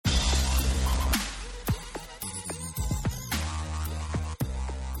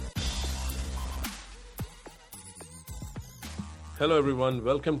Hello, everyone.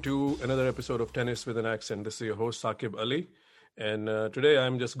 Welcome to another episode of Tennis with an Accent. This is your host, Saqib Ali. And today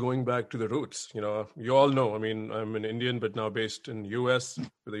I'm just going back to the roots. You all know, I'm an Indian, but now based in US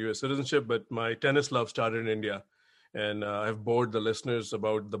with a US citizenship. But my tennis love started in India. And I've bored the listeners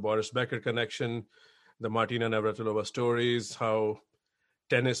about the Boris Becker connection, the Martina Navratilova stories, how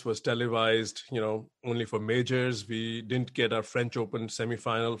tennis was televised, only for majors. We didn't get our French Open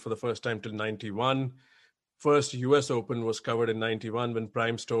semifinal for the first time till 91. First US Open was covered in 91 when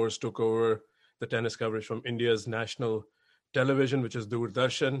Prime Stores took over the tennis coverage from India's national television, which is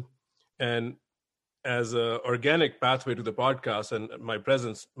Doordarshan. And as an organic pathway to the podcast and my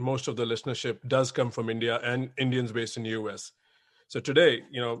presence, most of the listenership does come from India and Indians based in the US. So today,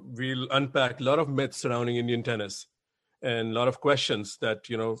 we'll unpack a lot of myths surrounding Indian tennis and a lot of questions that,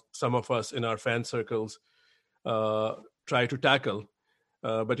 some of us in our fan circles try to tackle.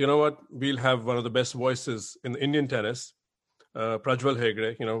 But you know what? We'll have one of the best voices in Indian tennis, Prajwal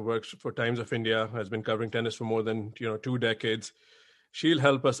Hegde, works for Times of India, has been covering tennis for more than, 2 decades. She'll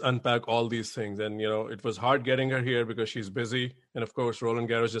help us unpack all these things. And, it was hard getting her here because she's busy. And of course, Roland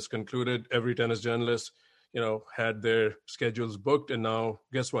Garros just concluded. Every tennis journalist, had their schedules booked. And now,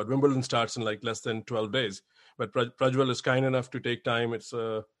 guess what? Wimbledon starts in like less than 12 days. But Prajwal is kind enough to take time. It's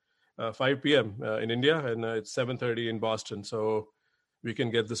 5 p.m. In India and it's 7:30 in Boston. So we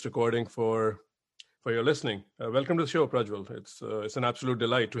can get this recording for your listening. Welcome to the show, Prajwal. It's an absolute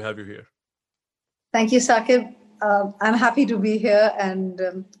delight to have you here. Thank you, Saqib. I'm happy to be here, and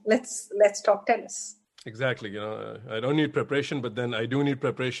let's talk tennis. Exactly. I don't need preparation, but then I do need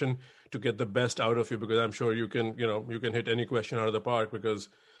preparation to get the best out of you, because I'm sure you can hit any question out of the park because,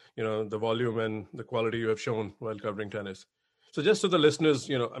 the volume and the quality you have shown while covering tennis. So just so the listeners,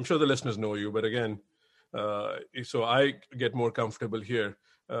 I'm sure the listeners know you, but again, so I get more comfortable here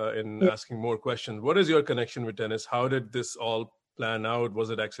in asking more questions. What is your connection with tennis? How did this all plan out?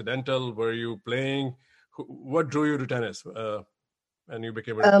 Was it accidental? Were you playing? What drew you to tennis? And you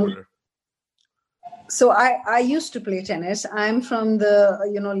became a reporter. So I used to play tennis. I'm from the,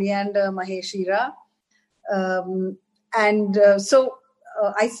 Leander Mahesh era.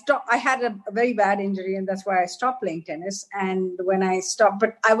 I stopped. I had a very bad injury, and that's why I stopped playing tennis. And when I stopped,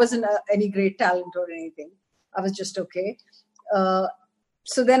 but I wasn't any great talent or anything. I was just okay.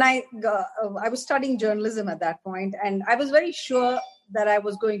 So then I was studying journalism at that point, and I was very sure that I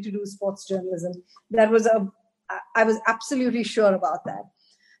was going to do sports journalism. I was absolutely sure about that.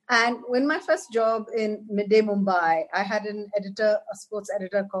 And when my first job in Midday Mumbai, I had a sports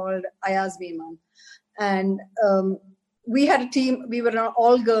editor called Ayaz Veman, and we had a team. We were an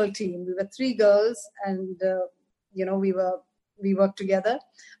all-girl team. We were 3 girls, and we worked together.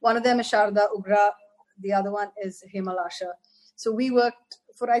 One of them is Sharda Ugra. The other one is Himalasha. So we worked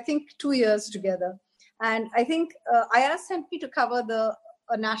for, I think, 2 years together. And I think Ayaz sent me to cover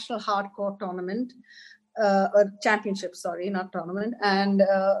a national hardcore tournament, a championship, not tournament. And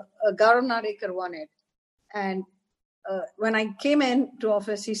Gaurav Nadekar won it. And when I came into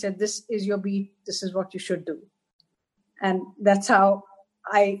office, he said, "This is your beat. This is what you should do." And that's how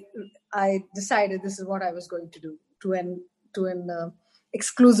I decided this is what I was going to do, to an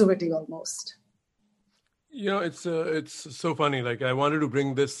exclusivity almost. It's so funny. Like, I wanted to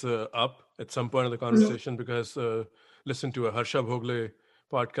bring this up at some point of the conversation because listened to a Harsha Bhogle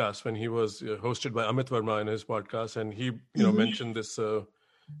podcast when he was hosted by Amit Verma in his podcast, and he mentioned this the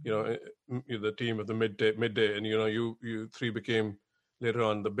team of the midday, and you 3 became later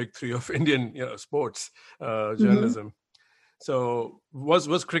on the big 3 of Indian sports journalism. So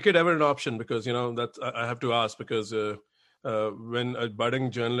was cricket ever an option? Because that I have to ask, because when a budding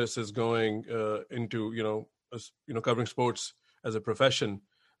journalist is going into covering sports as a profession,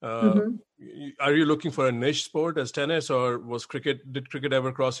 are you looking for a niche sport as tennis, or did cricket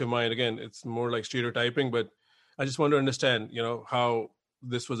ever cross your mind? Again, it's more like stereotyping, but I just want to understand how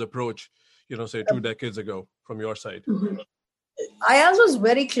this was approached say 2 decades ago from your side. Ayaz was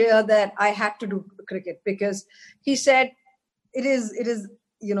very clear that I had to do cricket, because he said it is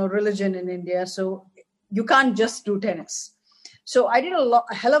religion in India, so you can't just do tennis. So I did a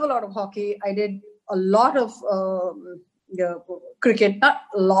hell of a lot of hockey. I did a lot of cricket, not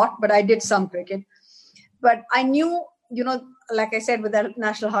a lot, but I did some cricket. But I knew, like I said, with that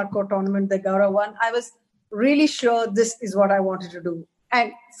national hardcore tournament, the Gaurav won, I was really sure this is what I wanted to do.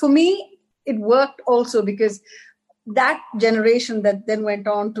 And for me, it worked also because that generation that then went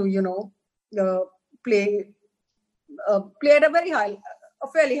on to, play at a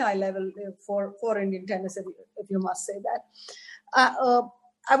fairly high level for Indian tennis, if you must say that.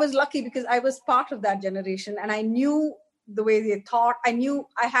 I was lucky because I was part of that generation, and I knew the way they thought. I knew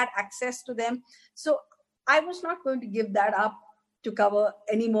I had access to them. So I was not going to give that up to cover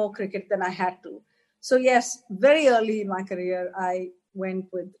any more cricket than I had to. So yes, very early in my career, I went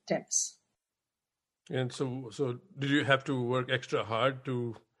with tennis. And so did you have to work extra hard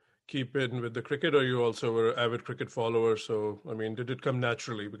to keep in with the cricket, or you also were an avid cricket follower? So, I mean, did it come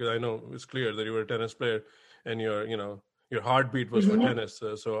naturally? Because I know it's clear that you were a tennis player and your heartbeat was for tennis.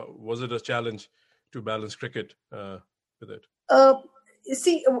 So was it a challenge to balance cricket with it? You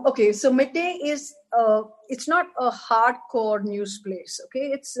see, okay, so Midday is, it's not a hardcore news place,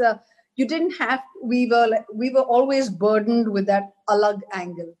 okay? It's, you didn't have, we were always burdened with that alag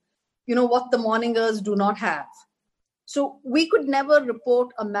angle. What the morningers do not have. So we could never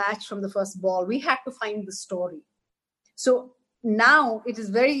report a match from the first ball. We had to find the story. So now it is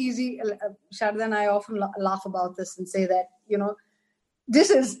very easy. Sharda and I often laugh about this and say that, this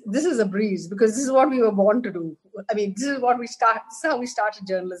is a breeze because this is what we were born to do. I mean, this is how we started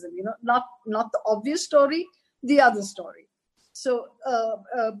journalism, not the obvious story, the other story. So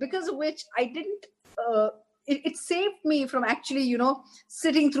because of which I didn't, it saved me from actually,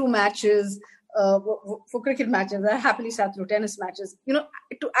 sitting through matches, for cricket matches. I happily sat through tennis matches,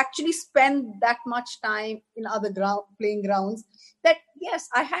 to actually spend that much time in other playing grounds that, yes,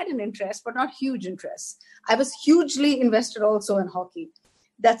 I had an interest, but not huge interest. I was hugely invested also in hockey.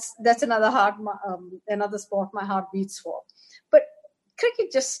 That's another sport my heart beats for. But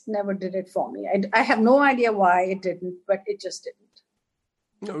cricket just never did it for me. I have no idea why it didn't, but it just didn't.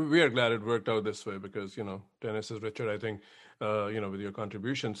 No, we are glad it worked out this way because, tennis is richer, I think, with your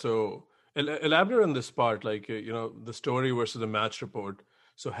contribution. So elaborate on this part, like, the story versus the match report.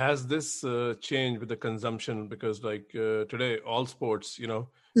 So has this changed with the consumption? Because like today, all sports,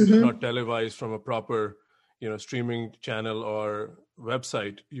 if not televised from a proper, streaming channel or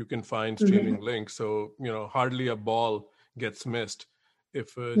website, you can find streaming links. So, hardly a ball gets missed.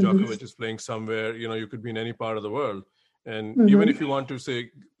 If Djokovic is playing somewhere, you could be in any part of the world. And even if you want to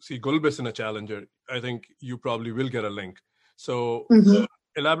see Gulbis in a challenger, I think you probably will get a link. So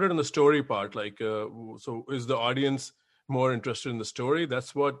elaborate on the story part. Like, so is the audience more interested in the story?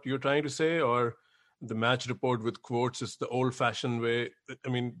 That's what you're trying to say? Or the match report with quotes is the old-fashioned way? I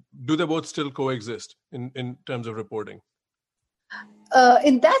mean, do they both still coexist in terms of reporting?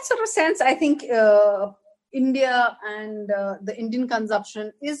 In that sort of sense, I think India and the Indian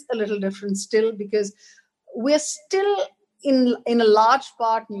consumption is a little different still because we're still in a large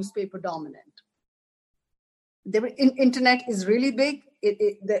part newspaper dominant. Internet is really big.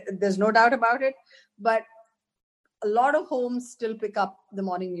 There's no doubt about it. But a lot of homes still pick up the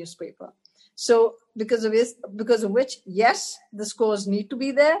morning newspaper. So because of which, yes, the scores need to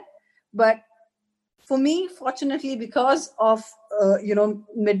be there. But for me, fortunately, because of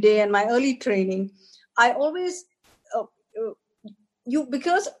Midday and my early training, I always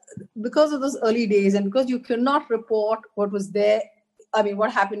because of those early days and because you cannot report what was there,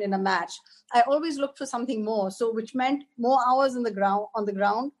 what happened in a match, I always looked for something more. So which meant more hours on the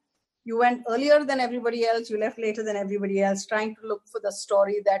ground. You went earlier than everybody else. You left later than everybody else, trying to look for the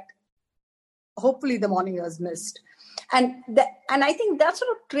story that hopefully the morningers missed. And I think that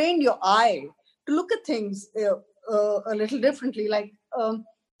sort of trained your eye to look at things a little differently. Like,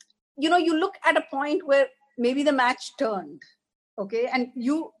 you look at a point where maybe the match turned, okay? And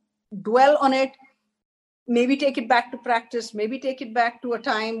you dwell on it, maybe take it back to practice, maybe take it back to a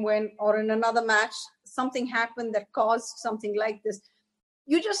time when, or in another match, something happened that caused something like this.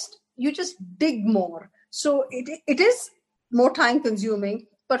 You just dig more. So it is more time consuming,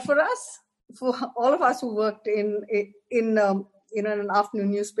 but for all of us who worked in an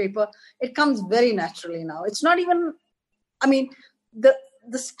afternoon newspaper, it comes very naturally now. It's not even,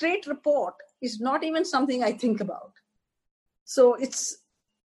 the straight report is not even something I think about. So it's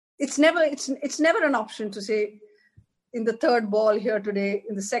never an option to say in the third ball here today,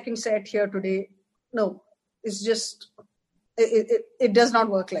 in the second set here today. No, it's just, it does not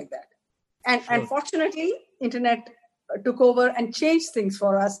work like that. And fortunately, internet took over and changed things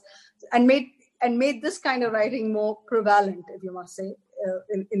for us and made this kind of writing more prevalent, if you must say,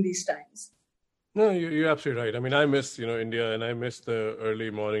 in these times. No, you're absolutely right. I mean, I miss, India, and I miss the early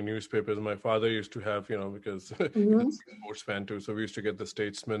morning newspapers. My father used to have, because he was a sports fan too. So we used to get the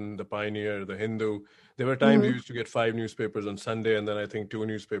Statesman, the Pioneer, the Hindu. There were times we used to get 5 newspapers on Sunday, and then I think 2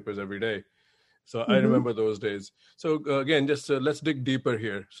 newspapers every day. So I remember those days. So again, just let's dig deeper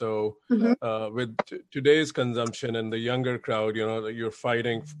here. So with today's consumption and the younger crowd, you're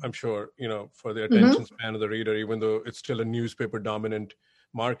fighting, I'm sure, for the attention span of the reader, even though it's still a newspaper dominant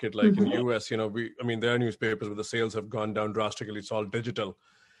market. Like in the US, there are newspapers where the sales have gone down drastically. It's all digital.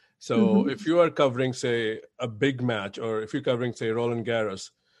 So if you are covering, say, a big match, or if you're covering, say, Roland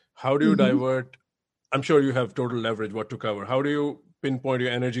Garros, how do you divert I'm sure you have total leverage what to cover. How do you pinpoint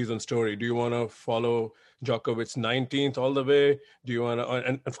your energies on story? Do you want to follow Djokovic's 19th all the way? Do you want to,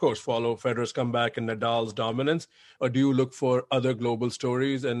 and of course, follow Federer's comeback and Nadal's dominance? Or do you look for other global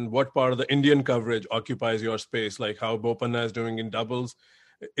stories? And what part of the Indian coverage occupies your space? Like how Bopanna is doing in doubles?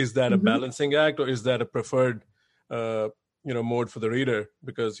 Is that a balancing act, or is that a preferred, mode for the reader?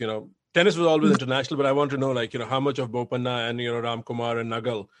 Because, tennis was always international, but I want to know, like, how much of Bopanna and, Ram Kumar and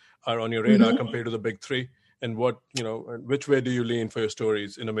Nagal are on your radar compared to the big three, and what, which way do you lean for your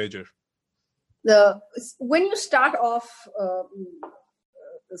stories in a major? When you start off,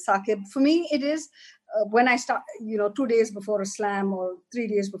 Saqib, for me, it is when I start, 2 days before a slam or 3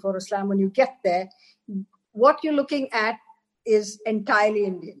 days before a slam, when you get there, what you're looking at is entirely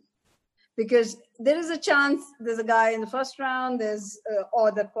Indian. Because there is a chance there's a guy in the first round,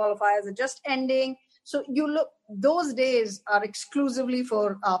 or the qualifiers are just ending. So those days are exclusively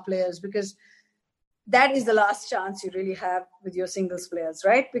for our players, because that is the last chance you really have with your singles players,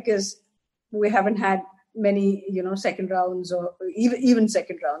 right? Because we haven't had many, second rounds or even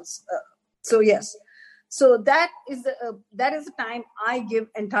second rounds. So yes, so that is the time I give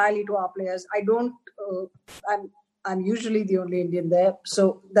entirely to our players. I don't. I'm usually the only Indian there,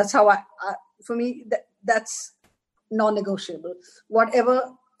 so that's how for me that's non-negotiable.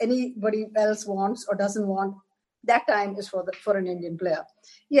 Whatever anybody else wants or doesn't want, that time is for an Indian player.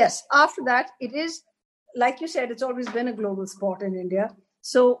 Yes, after that, it is, like you said, it's always been a global sport in India.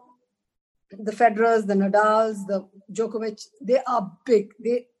 So the Federers, the Nadals, the Djokovic, they are big.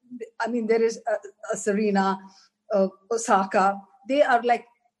 There is a Serena, Osaka. They are like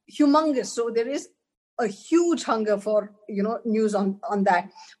humongous. So there is a huge hunger for, news on that,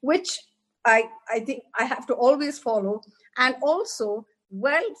 which I think I have to always follow. And also,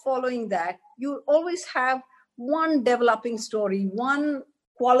 while following that, you always have one developing story, one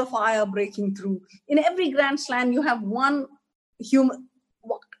qualifier breaking through. In every Grand Slam, you have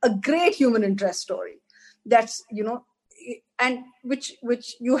a great human interest story that's, and which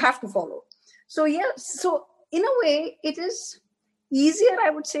you have to follow. So, so in a way, it is easier, I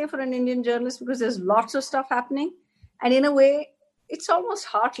would say, for an Indian journalist, because there's lots of stuff happening. And in a way, it's almost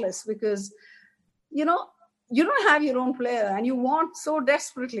heartless, because, you don't have your own player, and you want so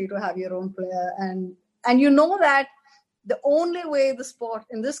desperately to have your own player. And you know that the only way the sport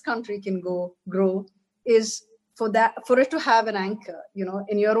in this country can grow is for it to have an anchor,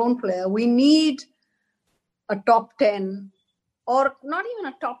 in your own player. We need a top 10, or not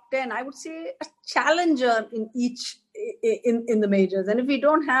even a top 10, I would say a challenger in each, in the majors. And if we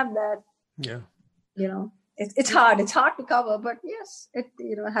don't have that, it's hard. It's hard to cover, but yes, it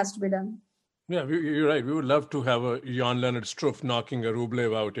has to be done. Yeah, you're right. We would love to have a Jan-Lennard Struff knocking a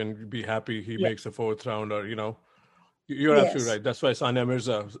Rublev out and be happy he makes a fourth round, or, you're absolutely right. That's why Sania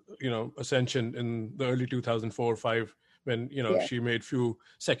Mirza, ascension in the early 2004-05, when, she made few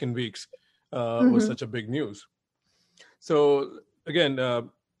second weeks, was such a big news. So again,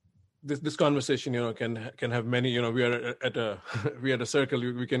 this conversation, can have many, we are at a circle,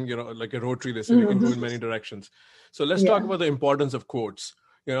 we can, like a rotary, we can go in many directions. So let's talk about the importance of quotes.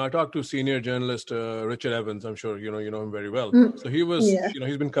 I talked to senior journalist Richard Evans. I'm sure you know him very well. So he was,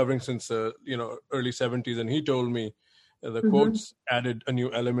 he's been covering since early 70s, and he told me the quotes added a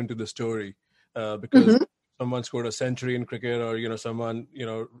new element to the story, because someone scored a century in cricket, or someone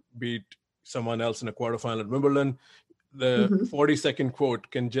beat someone else in a quarterfinal at Wimbledon. The 40-second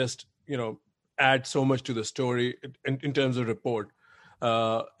quote can just add so much to the story in terms of report.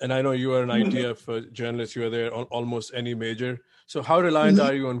 And I know you are an ITF journalist. You are there on almost any major. So how reliant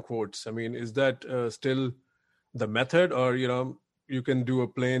are you on quotes? I mean, is that still the method, or, you can do a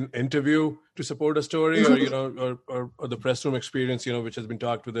plain interview to support a story, or, or the press room experience, which has been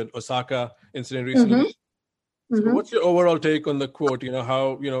talked with the Osaka incident recently. So what's your overall take on the quote?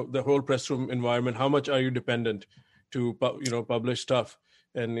 How, the whole press room environment, how much are you dependent to, publish stuff,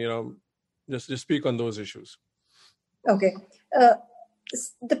 and, just speak on those issues. Okay.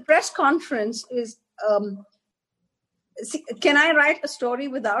 The press conference is, can I write a story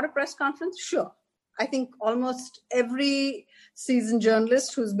without a press conference? Sure. I think almost every seasoned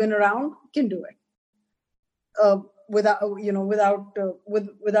journalist who's been around can do it. Without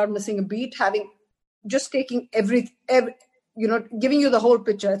missing a beat, taking giving you the whole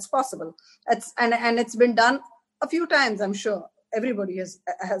picture. It's possible. And it's been done a few times, I'm sure. Everybody has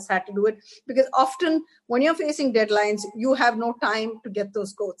had to do it, because often when you're facing deadlines, you have no time to get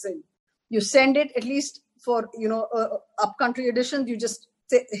those quotes in. You send it, at least for, upcountry editions, you just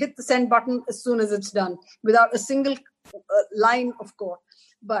hit the send button as soon as it's done, without a single line of quote.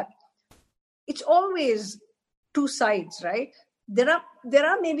 But it's always two sides, right? There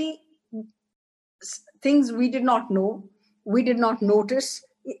are maybe things we did not know, we did not notice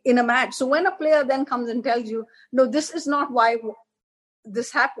in a match. So when a player then comes and tells you, no, this is not why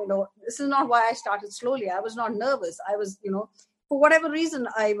this happened, or this is not why I started slowly. I was not nervous. I was, for whatever reason,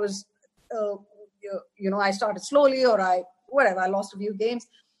 I was, I started slowly, or I lost a few games.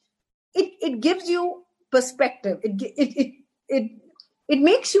 It gives you perspective. It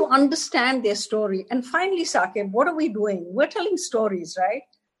makes you understand their story. And finally, Saqib, what are we doing? We're telling stories, right?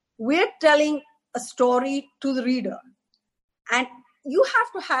 We're telling a story to the reader. And you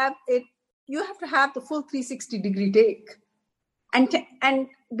have to have it. You have to have the full 360-degree take. And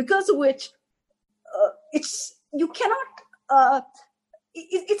because of which, you cannot.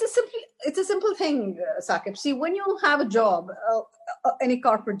 It's a simple thing, Saqib. See, when you have a job, any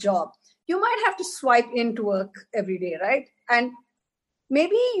corporate job, you might have to swipe into work every day, right? And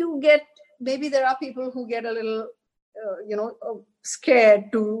maybe there are people who get a little,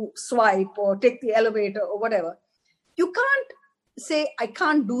 scared to swipe or take the elevator or whatever. You can't say, I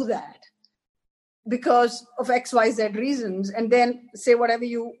can't do that because of XYZ reasons, and then say whatever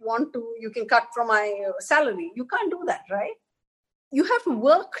you want to, you can cut from my salary. You can't do that, right? You have to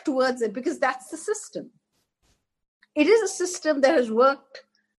work towards it because that's the system. It is a system that has worked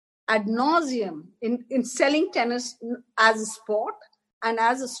ad nauseum in selling tennis as a sport and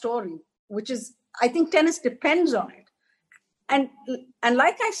as a story, which is, I think tennis depends on it. And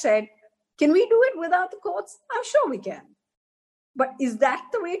like I said, can we do it without the courts? I'm sure we can. But is that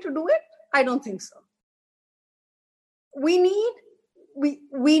the way to do it? I don't think so. We need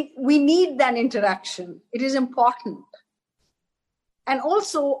that interaction. It is important. And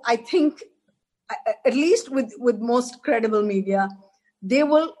also, I think, at least with most credible media, they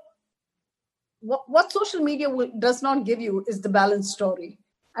will. What social media does not give you is the balanced story.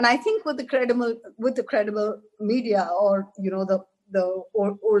 And I think with the credible media, or the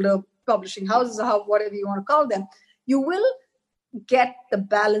older publishing houses, or whatever you want to call them, you will get the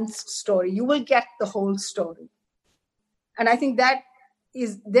balanced story. You will get the whole story. And I think there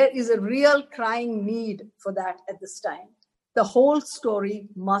is a real crying need for that at this time. The whole story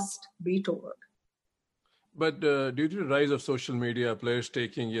must be told. But due to the rise of social media, players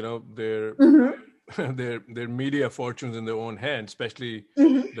taking, their their media fortunes in their own hands, especially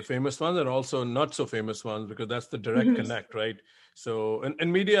the famous ones and also not so famous ones, because that's the direct connect, right? So,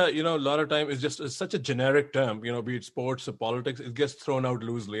 and media, a lot of time is just such a generic term, be it sports or politics, it gets thrown out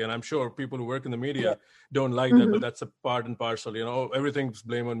loosely. And I'm sure people who work in the media don't like that, but that's a part and parcel, everything's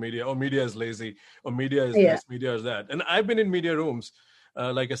blame on media. Oh, media is lazy. Or media is this, media is that. And I've been in media rooms,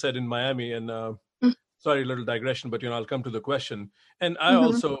 like I said, in Miami, and sorry, a little digression, but I'll come to the question. And I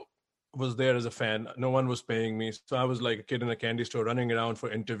also was there as a fan. No one was paying me. So I was like a kid in a candy store, running around for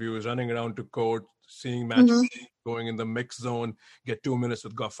interviews, running around to court, seeing matches, going in the mix zone, get 2 minutes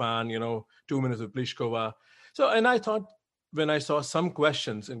with Goffin, 2 minutes with Pliskova. So, and I thought, when I saw some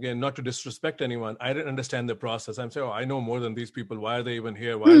questions, again, not to disrespect anyone, I didn't understand the process. I'm saying, I know more than these people. Why are they even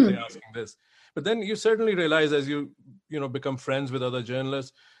here? Why are they asking this? But then you certainly realize, as you become friends with other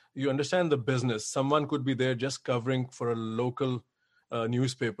journalists, you understand the business. Someone could be there just covering for a local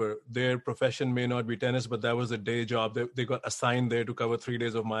newspaper. Their profession may not be tennis, but that was a day job. They got assigned there to cover 3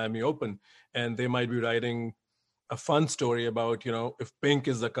 days of Miami Open. And they might be writing a fun story about, if pink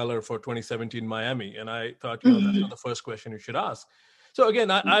is the color for 2017 Miami. And I thought, that's not the first question you should ask. So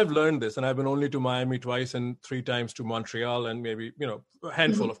again, I've learned this, and I've been only to Miami twice and 3 times to Montreal, and maybe, a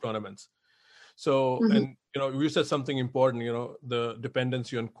handful of tournaments. So, and, you said something important, the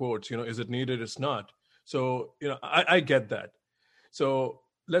dependency on quotes, is it needed? It's not. So, I get that. So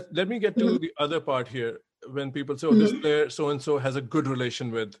let me get to the other part here. When people say, this player so-and-so has a good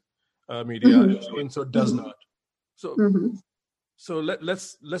relation with media, and so-and-so does not. So, so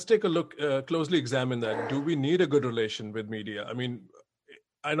let's take a look, closely examine that. Do we need a good relation with media? I mean,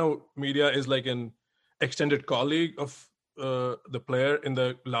 I know media is like an extended colleague of the player in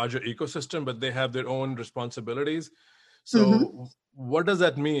the larger ecosystem, but they have their own responsibilities. So what does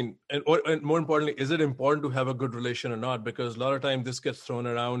that mean? And more importantly, is it important to have a good relation or not? Because a lot of times this gets thrown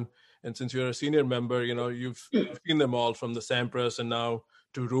around. And since you're a senior member, you've seen them all, from the Sampras and now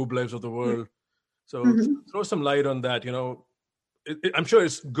to Rublevs of the world. So throw some light on that. I'm sure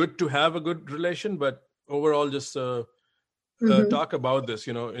it's good to have a good relation, but overall, just talk about this,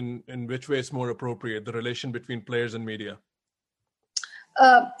 in which way it's more appropriate, the relation between players and media.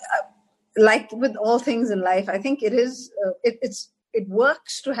 Like with all things in life, I think it is. It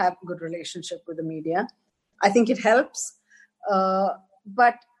works to have a good relationship with the media. I think it helps,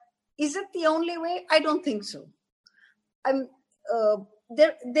 but is it the only way? I don't think so.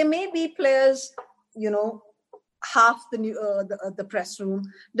 There may be players, half the press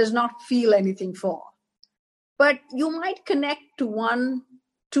room does not feel anything for. But you might connect to 1,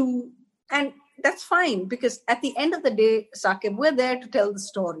 2, and that's fine, because at the end of the day, Saqib, we're there to tell the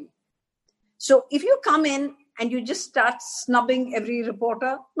story. So if you come in and you just start snubbing every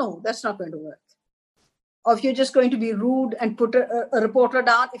reporter, no, that's not going to work. Or if you're just going to be rude and put a reporter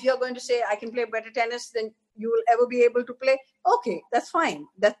down, if you're going to say, I can play better tennis than you will ever be able to play, okay, that's fine.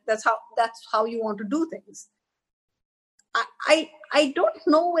 That's how you want to do things. I don't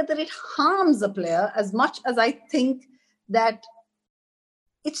know whether it harms a player as much as I think that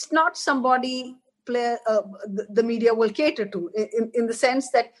it's not somebody the media will cater to, in the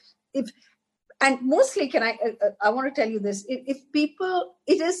sense that and mostly I want to tell you this, if people,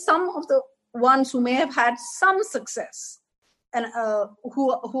 it is some of the ones who may have had some success and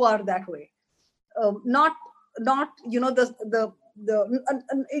who are that way, not the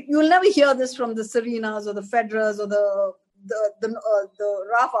you'll never hear this from the Serenas or the Federers or the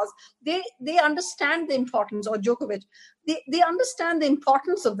Rafas. They understand the importance, or Djokovic, they understand the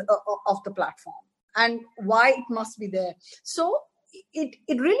importance of the platform and why it must be there. So it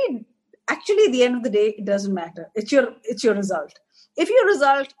really, actually, at the end of the day, it doesn't matter. It's your result. If your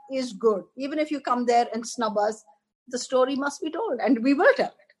result is good, even if you come there and snub us, the story must be told, and we will tell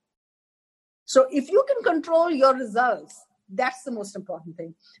it. So if you can control your results, that's the most important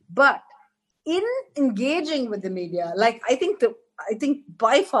thing. But in engaging with the media, like I think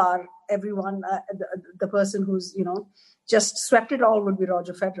by far everyone, the person who's just swept it all would be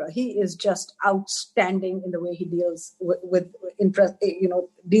Roger Federer. He is just outstanding in the way he deals with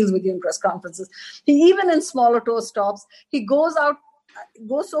deals with you in press conferences. He, even in smaller toe stops, he goes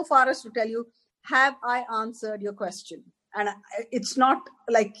so far as to tell you, have I answered your question? And it's not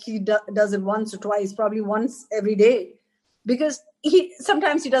like he does it once or twice, probably once every day, because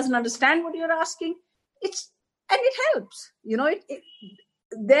sometimes he doesn't understand what you're asking. And it helps,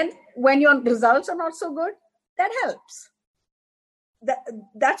 then when your results are not so good, that helps.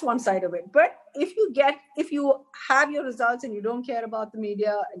 That's one side of it. But if you have your results and you don't care about the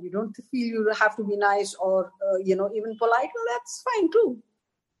media and you don't feel you have to be nice or even polite, well, that's fine too.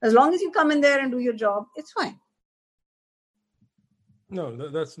 As long as you come in there and do your job, it's fine. No,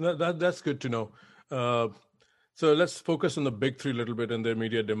 that's good to know. So let's focus on the big three a little bit and their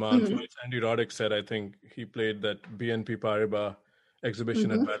media demands. Mm-hmm. Andy Roddick said, I think he played that BNP Paribas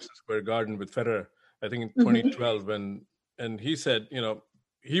exhibition at Madison Square Garden with Federer, I think in 2012, and he said,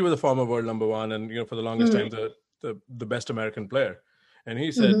 he was a former world number one and, for the longest time, the best American player. And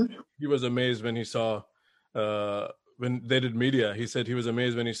he said he was amazed when he saw, when they did media, he said he was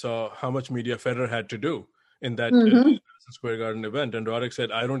amazed when he saw how much media Federer had to do in that Madison Square Garden event. And Roddick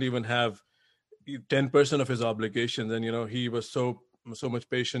said, I don't even have 10% of his obligations. And, he was so much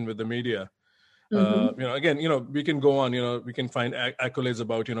patient with the media. Again, we can go on, we can find accolades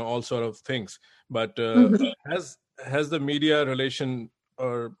about, all sort of things. But has the media relation,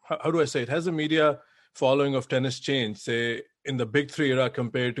 or how do I say it? Has the media following of tennis changed, say, in the big three era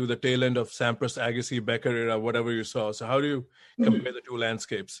compared to the tail end of Sampras, Agassi, Becker era, whatever you saw? So how do you compare the two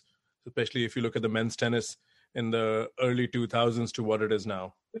landscapes, especially if you look at the men's tennis in the early 2000s to what it is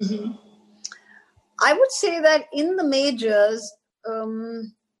now? I would say that in the majors,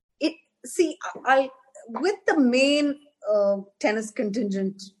 with the main tennis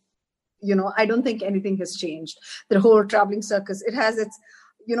contingent, I don't think anything has changed. The whole traveling circus, it has its,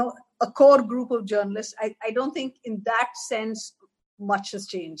 a core group of journalists. I don't think in that sense much has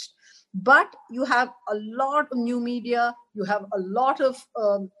changed. But you have a lot of new media. You have a lot of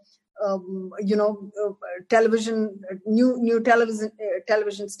television, new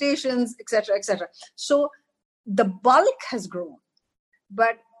television stations, etc., etc. So the bulk has grown,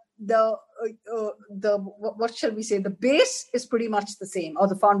 but the what shall we say? The base is pretty much the same, or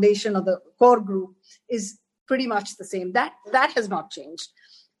the foundation or the core group is pretty much the same. That has not changed.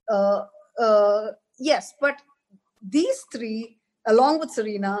 Yes, but these three, along with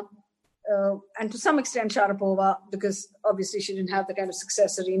Serena, and to some extent Sharapova, because obviously she didn't have the kind of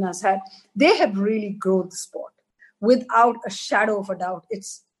success Serena's had, they have really grown the sport without a shadow of a doubt.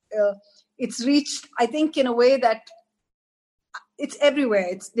 It's reached, I think, in a way that it's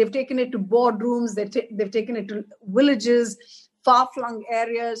everywhere. They've taken it to boardrooms, they've taken it to villages, far-flung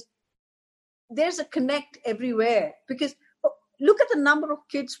areas. There's a connect everywhere, because look at the number of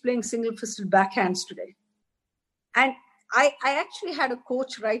kids playing single-fisted backhands today. And I actually had a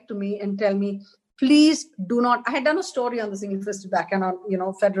coach write to me and tell me, please do not, I had done a story on the single-fisted backhand on,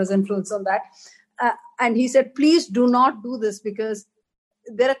 Federer's influence on that. And he said, please do not do this, because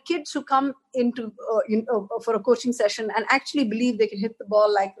there are kids who come into, for a coaching session and actually believe they can hit the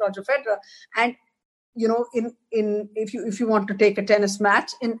ball like Roger Federer. And if you want to take a tennis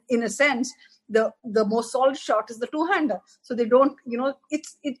match, in a sense, the most solid shot is the two-hander. So they don't,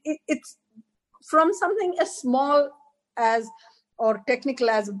 it's from something as small as or technical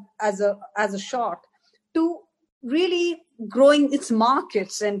as a shot to really growing its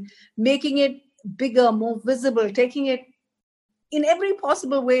markets and making it bigger, more visible, taking it in every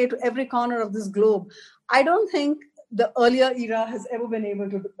possible way to every corner of this globe. I don't think the earlier era has ever been able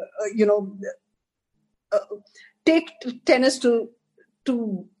to, take tennis to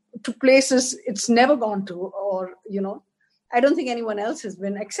places it's never gone to, or I don't think anyone else has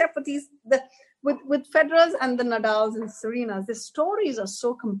been, except for with Federers and the Nadals and Serenas. The stories are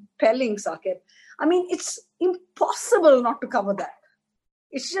so compelling, Sakib. I mean, it's impossible not to cover that.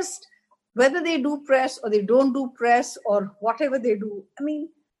 It's just whether they do press or they don't do press or whatever they do. I mean,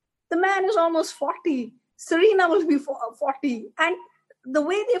 the man is almost 40. Serena will be 40. And the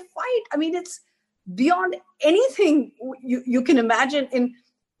way they fight, I mean, it's beyond anything you can imagine in,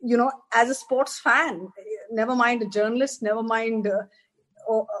 as a sports fan, never mind a journalist, never mind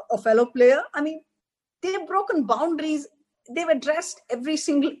a fellow player. I mean, they've broken boundaries. They've addressed every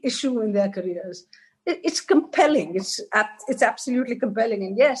single issue in their careers. It's compelling. It's absolutely compelling.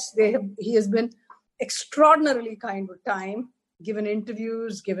 And yes, he has been extraordinarily kind with time, given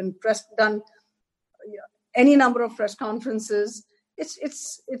interviews, given press, done any number of press conferences.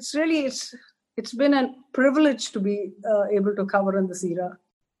 It's been a privilege to be able to cover in this era.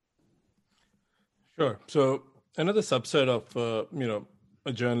 Sure. So another subset of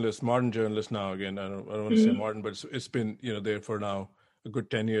a journalist, modern journalist now. Again, I don't want to say modern, but it's been there for now a good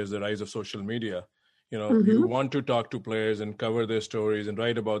 10 years. The rise of social media. You want to talk to players and cover their stories and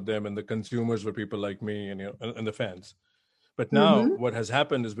write about them, and the consumers were people like me and the fans. But now what has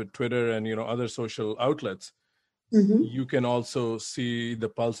happened is with Twitter and other social outlets, you can also see the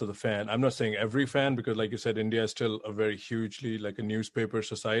pulse of the fan. I'm not saying every fan, because like you said, India is still a very hugely like a newspaper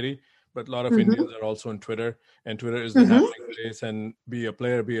society, but a lot of Indians are also on Twitter, and Twitter is the happening place. And be a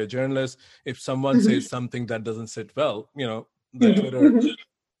player, be a journalist, if someone says something that doesn't sit well, the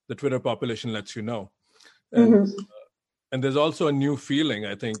Twitter population lets you know. And there's also a new feeling,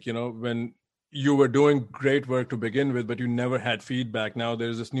 I think, when you were doing great work to begin with, but you never had feedback. Now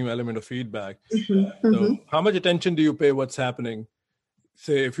there's this new element of feedback. So how much attention do you pay what's happening?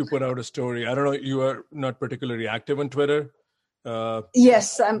 Say if you put out a story, I don't know, you are not particularly active on Twitter.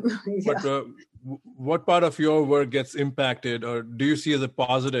 Yes. But what part of your work gets impacted, or do you see as a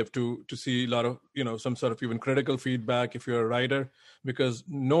positive to see a lot of, some sort of even critical feedback if you're a writer? Because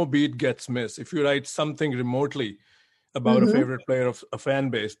no beat gets missed. If you write something remotely about a favorite player of a fan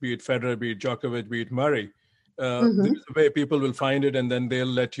base, be it Federer, be it Djokovic, be it Murray, there's a way people will find it and then they'll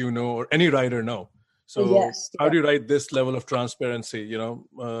let you know, or any writer know. So how do you write this level of transparency,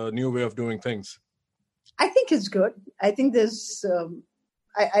 new way of doing things? I think it's good. I think there's,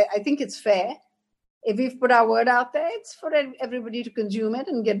 I think it's fair. If we've put our word out there, it's for everybody to consume it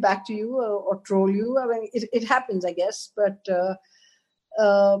and get back to you or troll you. I mean, it happens, I guess. But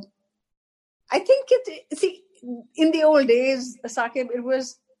I think in the old days, Sakib, it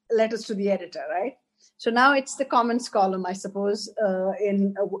was letters to the editor, right? So now it's the comments column, I suppose,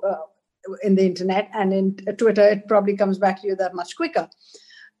 in the internet, and in Twitter, it probably comes back to you that much quicker.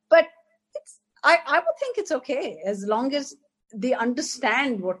 But I would think it's okay as long as they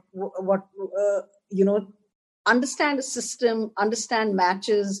understand what understand a system, understand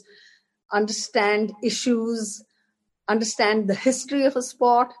matches, understand issues, understand the history of a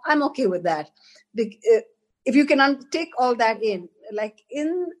sport. I'm okay with that. If you can take all that in, like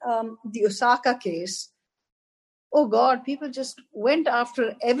in the Osaka case, oh God, people just went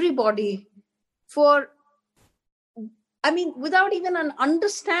after everybody without even an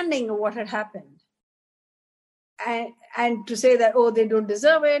understanding of what had happened. And to say that, they don't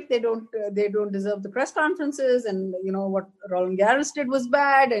deserve it, they don't deserve the press conferences, and what Roland Garros did was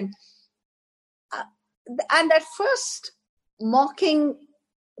bad, and that first mocking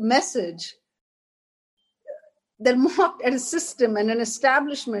message that mocked at a system and an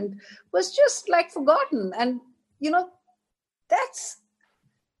establishment was just like forgotten. And that's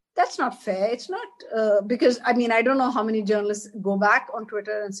not fair. It's not because I don't know how many journalists go back on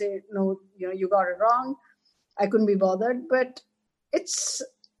Twitter and say, no, you got it wrong. I couldn't be bothered, but it's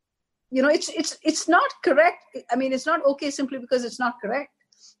not correct. I mean, it's not okay simply because it's not correct.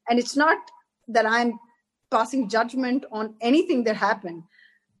 And it's not that I'm passing judgment on anything that happened.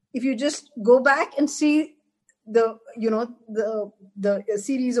 If you just go back and see the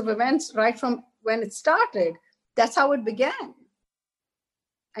series of events right from when it started, that's how it began.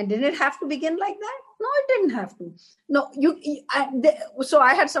 And did it have to begin like that? No, it didn't have to. No, so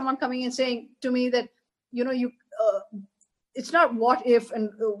I had someone coming and saying to me that, it's not what if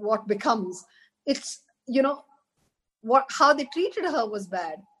and what becomes. It's, how they treated her was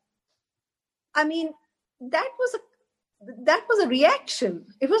bad. I mean, that was a reaction.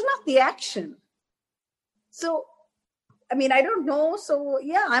 It was not the action. So, I mean, I don't know. So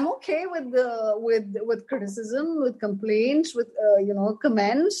yeah, I'm okay with criticism, with complaints, with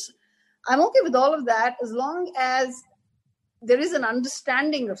comments. I'm okay with all of that as long as there is an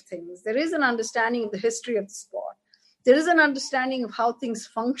understanding of things. There is an understanding of the history of the sport. There is an understanding of how things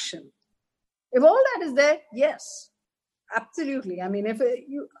function. If all that is there, yes, absolutely. I mean,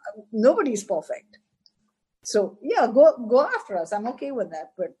 nobody's perfect. So yeah, go after us. I'm okay with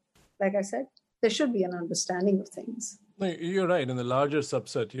that. But like I said, there should be an understanding of things. No, you're right. In the larger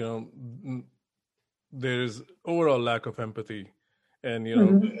subset, there is overall lack of empathy. And,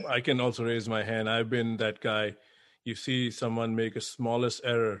 I can also raise my hand. I've been that guy. You see someone make a smallest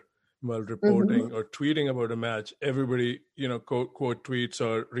error while reporting or tweeting about a match. Everybody, quote tweets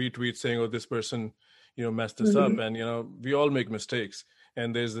or retweets saying, oh, this person, messed this up. And, we all make mistakes.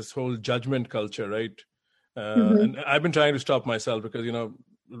 And there's this whole judgment culture, right? And I've been trying to stop myself because,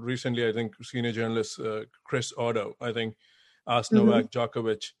 recently, I think senior journalist Chris Otto, I think, asked Novak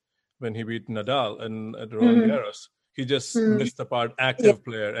Djokovic when he beat Nadal and at Roland Garros. He just missed the part active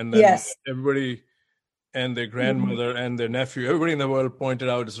player. And then everybody and their grandmother and their nephew, everybody in the world pointed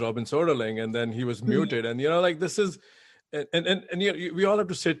out it's Robin Soderling. And then he was muted. And, this is, and we all have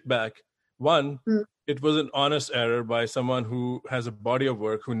to sit back. One, it was an honest error by someone who has a body of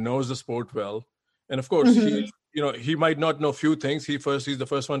work, who knows the sport well. And of course, he might not know few things. He's the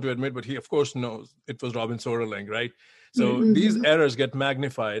first one to admit, but he of course knows it was Robin Soderling, right? So these errors get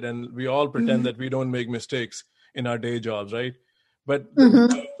magnified, and we all pretend that we don't make mistakes in our day jobs, right? But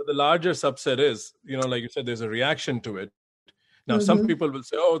the larger subset is, like you said, there's a reaction to it. Now, some people will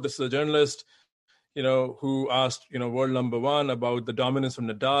say, "Oh, this is a journalist, who asked, world number one about the dominance of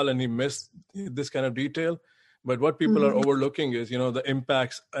Nadal, and he missed this kind of detail." But what people are overlooking is, the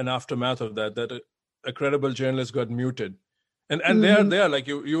impacts and aftermath of that a credible journalist got muted. And they are like,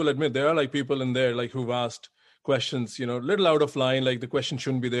 you will admit, there are like people in there, like who've asked questions, little out of line, like the question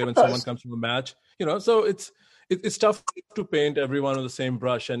shouldn't be there when someone comes from a match, so it's tough to paint everyone on the same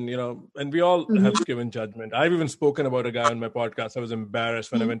brush. And, and we all have given judgment. I've even spoken about a guy on my podcast. I was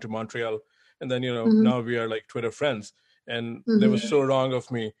embarrassed when I went to Montreal. And then, now we are like Twitter friends. And it was so wrong of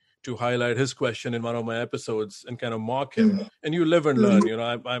me to highlight his question in one of my episodes and kind of mock him. And you live and learn.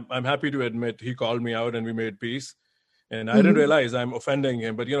 I'm happy to admit he called me out and we made peace. And I didn't realize I'm offending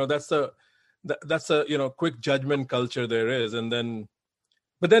him. But, that's a quick judgment culture there is. And then,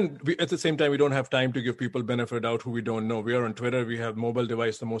 but then at the same time, we don't have time to give people benefit out who we don't know. We are on Twitter. We have mobile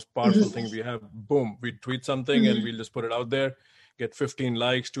device, the most powerful thing we have. Boom, we tweet something and we'll just put it out there, get 15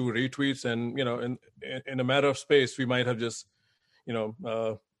 likes, 2 retweets. And, in a matter of space, we might have just,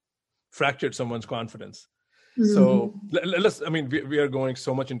 fractured someone's confidence. So we are going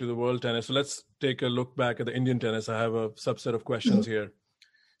so much into the world tennis. So let's take a look back at the Indian tennis. I have a subset of questions here.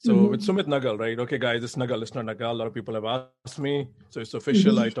 So it's Sumit Nagal, right? Okay, guys, it's Nagal. It's not Nagal. A lot of people have asked me. So it's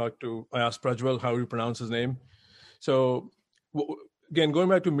official. I asked Prajwal how you pronounce his name. So again, going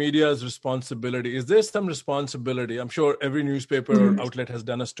back to media's responsibility, is there some responsibility? I'm sure every newspaper or outlet has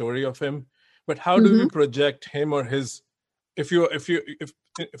done a story of him, but how do we project him or his, if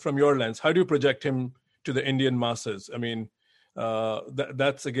from your lens, how do you project him to the Indian masses? I mean,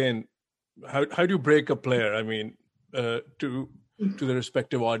 that's again, how do you break a player? I mean, to the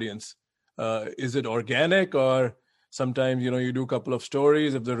respective audience, is it organic, or sometimes you do a couple of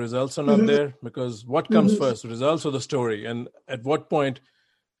stories if the results are not there? Because what comes first, results or the story? And at what point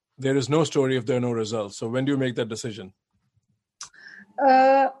there is no story if there are no results? So when do you make that decision?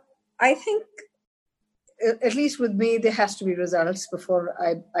 I think, at least with me, there has to be results before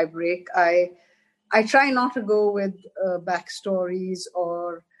I break. I try not to go with backstories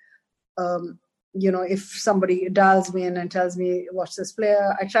or, if somebody dials me in and tells me, watch this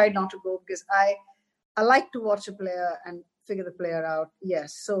player, I try not to go because I like to watch a player and figure the player out.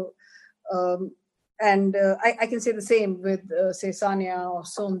 Yes. So, I can say the same with, say, Sania or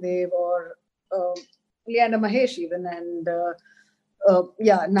Somdev or Leander Mahesh even. And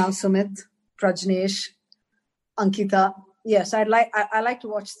now Sumit, Prajnesh, Ankita. Yes, I like to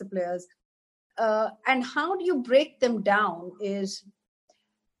watch the players. And how do you break them down is,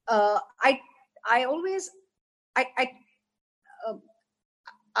 I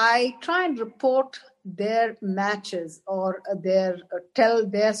try and report their matches or tell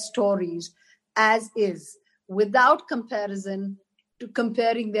their stories as is, without comparison to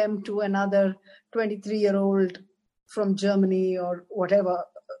comparing them to another 23-year-old from Germany or whatever,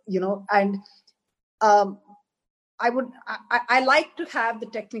 and I like to have the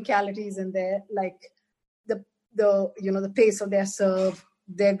technicalities in there, like the pace of their serve,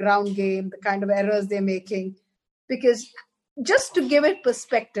 their ground game, the kind of errors they're making, because just to give it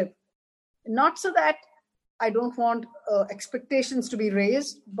perspective, not so that I don't want expectations to be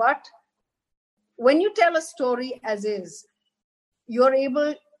raised, but when you tell a story as is, you're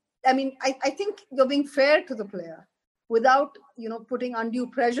able, I think you're being fair to the player without, putting undue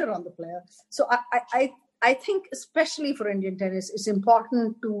pressure on the player. So I think especially for Indian tennis, it's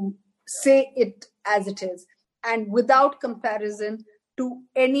important to say it as it is and without comparison to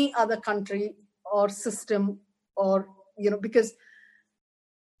any other country or system, or, because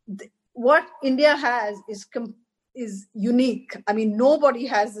what India has is unique. I mean, nobody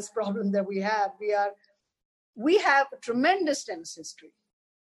has this problem that we have. We have a tremendous tennis history.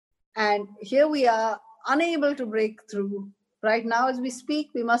 And here we are, unable to break through. Right now, as we speak,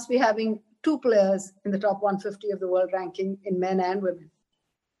 we must be having 2 players in the top 150 of the world ranking in men and women.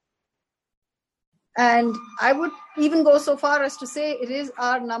 And I would even go so far as to say it is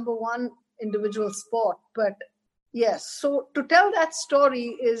our number 1 individual sport. But yes, so to tell that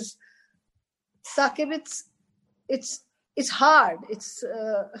story is, Saqib, it's hard.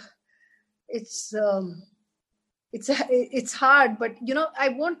 It's hard, but I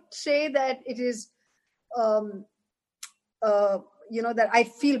won't say that it is that I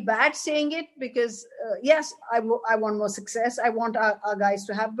feel bad saying it, because yes, I want more success. I want our guys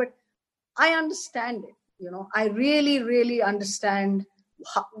to have, but I understand it. I really, really understand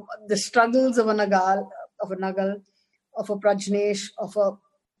the struggles of a Nagal, of a Prajnesh, of a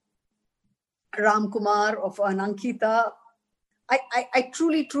Ram Kumar, of an Ankita. I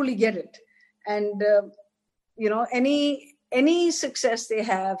truly, truly get it. And, any success they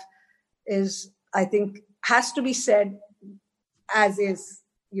have is, I think, has to be said as is,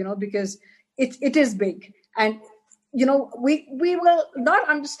 because it is big. And, we will not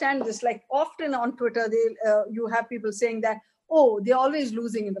understand this. Like often on Twitter, you have people saying that, oh, they're always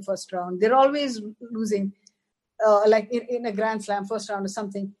losing in the first round. They're always losing, like in a Grand Slam first round or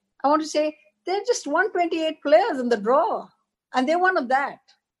something. I want to say, there are just 128 players in the draw, and they're one of that.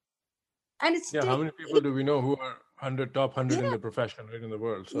 And it's how many people do we know who are top 100 in the profession, right, in the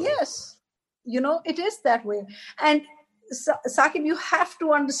world? So. Yes, it is that way. And Saqib, you have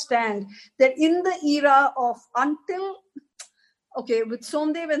to understand that in the era of with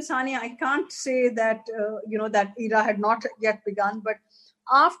Somdev and Sania, I can't say that that era had not yet begun, but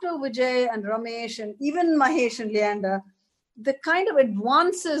after Vijay and Ramesh and even Mahesh and Leander, the kind of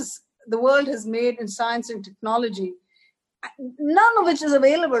advances the world has made in science and technology, none of which is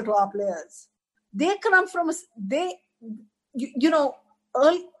available to our players. They come from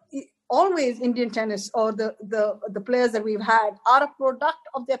always Indian tennis, or the players that we've had, are a product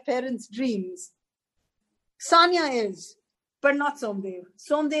of their parents' dreams. Sania is, but not Somdev.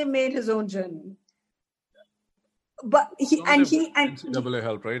 Somdev made his own journey. But NCAA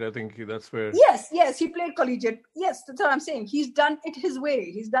help, right? I think that's where. Yes, he played collegiate. Yes, that's what I'm saying. He's done it his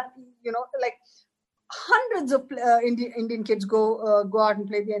way. He's done, like hundreds of Indian kids go out and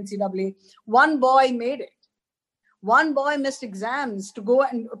play the NCAA. One boy made it. One boy missed exams to go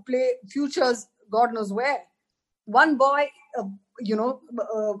and play futures, God knows where. One boy,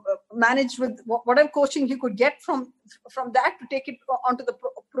 managed with whatever coaching he could get from that to take it onto the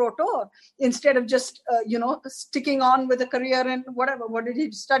pro tour, instead of just, sticking on with a career in whatever. What did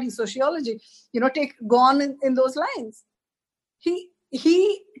he study? Sociology. Go on in those lines. He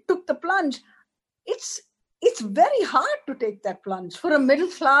took the plunge. It's very hard to take that plunge for a middle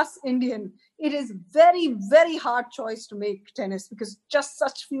class Indian. It is very, very hard choice to make, tennis, because just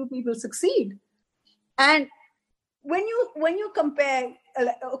such few people succeed. And when you compare,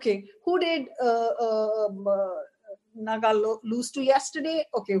 who did Naga lose to yesterday?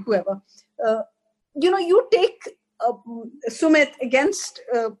 Okay, whoever. You take Sumit against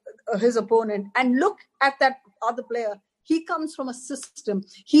his opponent and look at that other player. He comes from a system.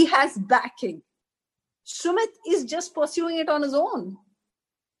 He has backing. Sumit is just pursuing it on his own.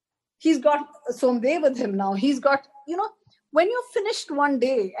 He's got Somdev with him now. He's got, when you're finished one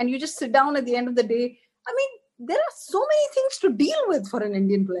day and you just sit down at the end of the day, there are so many things to deal with for an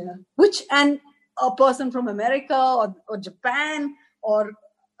Indian player, and a person from America or Japan or,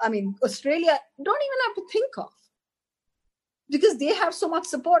 Australia don't even have to think of, because they have so much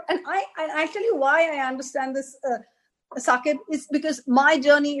support. And I tell you why I understand this, Saqib, is because my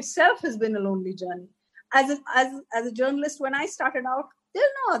journey itself has been a lonely journey. As a journalist, when I started out,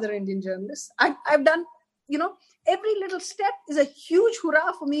 there's no other Indian journalists. I've done, every little step is a huge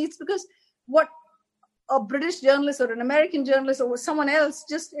hurrah for me. It's because what a British journalist or an American journalist or someone else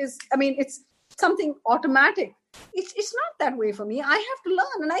just is, it's something automatic. It's not that way for me. I have to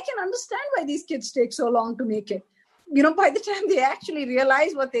learn, and I can understand why these kids take so long to make it. By the time they actually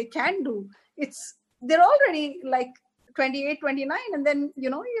realize what they can do, they're already like 28, 29, and then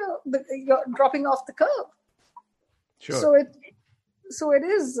you're dropping off the curve. Sure. So it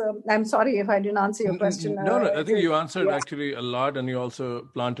is. I'm sorry if I didn't answer your question. No. I think you answered actually a lot, and you also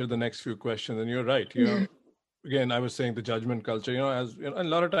planted the next few questions. And you're right. Again, I was saying the judgment culture. As a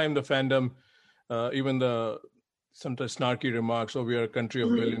lot of time the fandom, even the sometimes snarky remarks, "Oh, we are a country of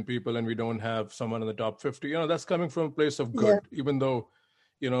billion people, and we don't have someone in the top 50." That's coming from a place of good, even though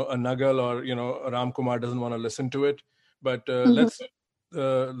a Nagal or a Ram Kumar doesn't want to listen to it. But let's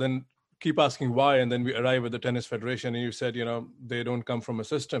then keep asking why, and then we arrive at the Tennis Federation, and you said they don't come from a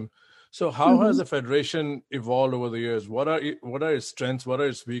system. So how has the federation evolved over the years? What are its strengths? What are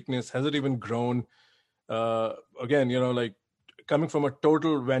its weaknesses? Has it even grown? Again, like coming from a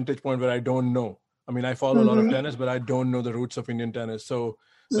total vantage point where I don't know. I mean, I follow a lot of tennis, but I don't know the roots of Indian tennis. So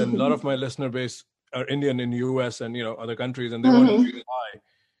then a lot of my listener base are Indian in US and other countries, and they want to know why.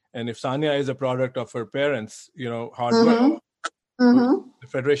 And if Sania is a product of her parents, hard work, the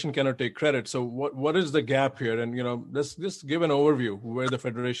federation cannot take credit. So what is the gap here? And let's just give an overview where the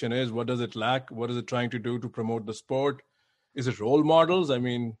federation is. What does it lack? What is it trying to do to promote the sport? Is it role models? I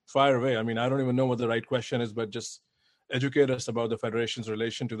mean, fire away. I mean, I don't even know what the right question is, but just educate us about the federation's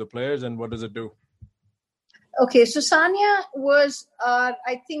relation to the players and what does it do? Okay, so Sania was,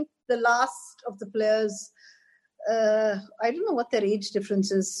 I think, the last of the players. I don't know what their age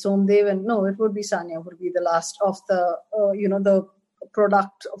difference is. Somdev and no, it would be Sania would be the last of the, the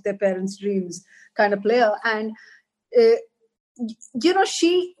product of their parents' dreams kind of player. And,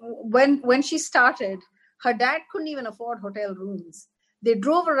 she, when she started, her dad couldn't even afford hotel rooms. They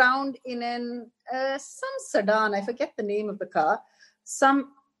drove around in some sedan. I forget the name of the car.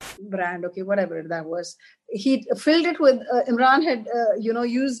 Some brand, okay, whatever that was. He filled it with, Imran had,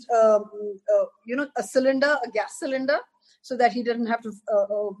 used, a cylinder, a gas cylinder, so that he didn't have to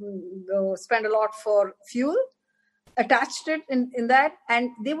spend a lot for fuel, attached it in that,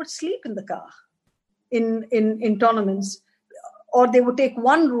 and they would sleep in the car in tournaments. Or they would take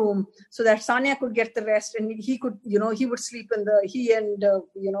one room so that Sania could get the rest, and he could, he would sleep he and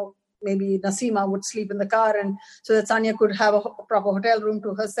maybe Nasima would sleep in the car, and so that Sania could have a proper hotel room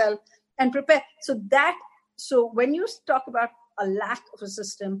to herself and prepare. So when you talk about a lack of a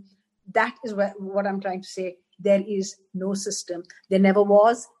system, that is what I'm trying to say. There is no system. There never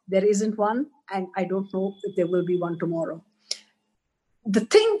was. There isn't one, and I don't know if there will be one tomorrow. The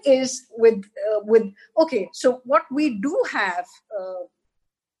thing is okay, so what we do have,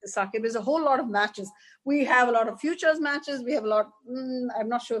 Saqib, is a whole lot of matches. We have a lot of futures matches. We have a lot, I'm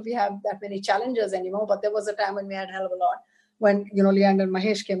not sure if we have that many challengers anymore, but there was a time when we had a hell of a lot when, Leander and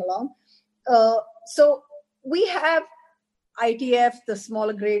Mahesh came along. So we have ITF, the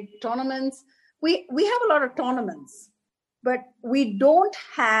smaller grade tournaments. We have a lot of tournaments, but we don't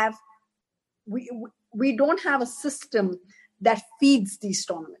have a system that feeds these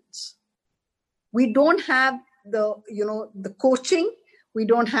tournaments. We don't have the coaching. We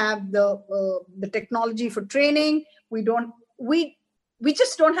don't have the technology for training. We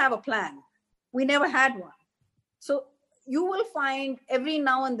just don't have a plan. We never had one. So you will find every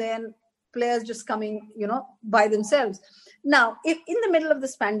now and then players just coming, by themselves. Now, if in the middle of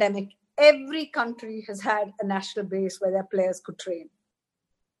this pandemic, every country has had a national base where their players could train.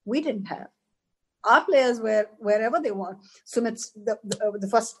 We didn't have. Our players were wherever they want. Sumit's in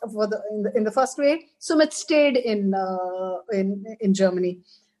the first wave. Sumit stayed in Germany.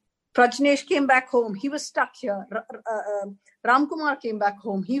 Prajnesh came back home. He was stuck here. Ramkumar came back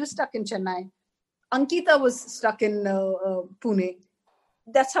home. He was stuck in Chennai. Ankita was stuck in Pune.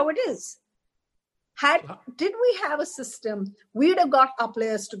 That's how it is. Did we have a system, we'd have got our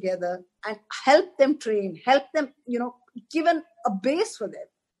players together and helped them train, helped them, given a base for them.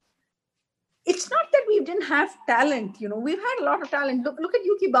 It's not that we didn't have talent. We've had a lot of talent. Look at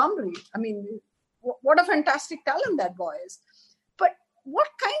Yuki Bambri. I mean, what a fantastic talent that boy is. But what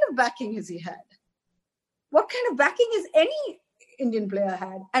kind of backing has he had? What kind of backing has any Indian player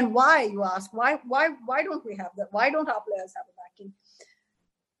had? And why, you ask? Why don't we have that? Why don't our players have a backing?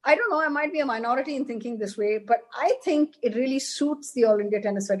 I don't know. I might be a minority in thinking this way, but I think it really suits the All India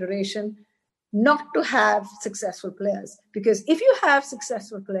Tennis Federation not to have successful players. Because if you have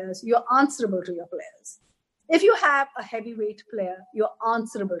successful players, you're answerable to your players. If you have a heavyweight player, you're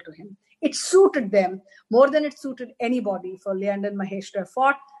answerable to him. It suited them more than it suited anybody for Leander and Mahesh to have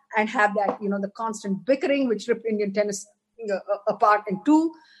fought and have that, the constant bickering which ripped Indian tennis apart in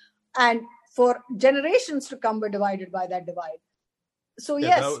two. And for generations to come, we're divided by that divide. So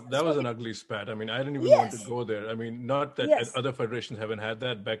Yeah, yes, that was an ugly spat. I mean, I didn't even want to yes, go there. I mean, not that yes, other federations haven't had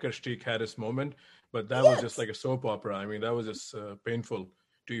that. Becker Streak had its moment, but that was just yes, like a soap opera. I mean, that was just painful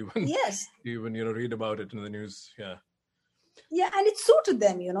to even yes. to even read about it in the news. Yeah. Yeah, and it suited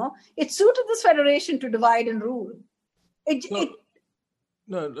them, It suited this federation to divide and rule. No, It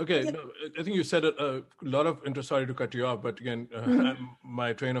no, okay. No, I think you said a lot of interest. Sorry to cut you off, but again,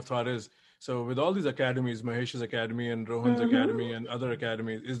 my train of thought is, so with all these academies, Mahesh's academy and Rohan's academy and other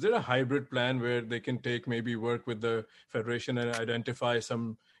academies, is there a hybrid plan where they can take maybe work with the federation and identify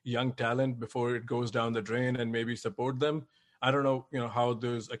some young talent before it goes down the drain and maybe support them? I don't know, how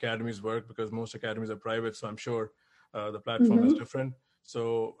those academies work because most academies are private, so I'm sure the platform is different.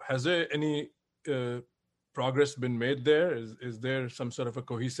 So has there any progress been made there? Is there some sort of a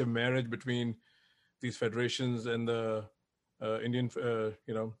cohesive marriage between these federations and the Indian,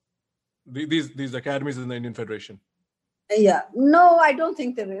 these academies in the Indian Federation? Yeah, no, I don't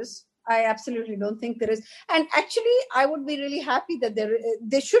think there is. I absolutely don't think there is. And actually, I would be really happy that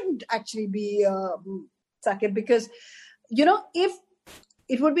there shouldn't actually be Sakib, because if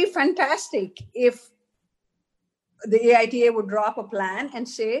it would be fantastic if the AITA would drop a plan and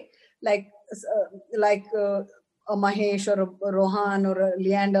say like a Mahesh or a Rohan or a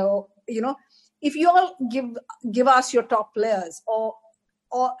Leander, if you all give us your top players, or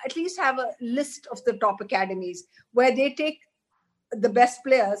at least have a list of the top academies where they take the best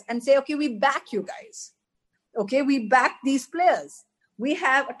players and say, okay, we back you guys. Okay, we back these players. We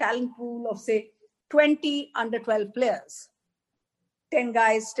have a talent pool of, say, 20 under 12 players, 10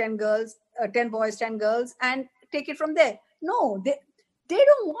 guys, 10 girls, 10 boys, 10 girls, and take it from there. No, they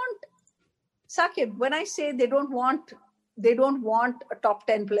don't want, Sakib, when I say they don't want a top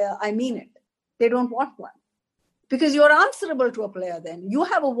 10 player, I mean it. They don't want one. Because you're answerable to a player then. You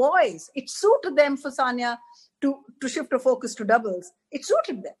have a voice. It suited them for Sanya to shift her focus to doubles. It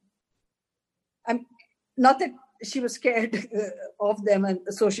suited them. I'm not that she was scared of them and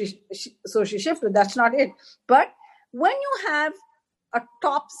so she shifted. That's not it. But when you have a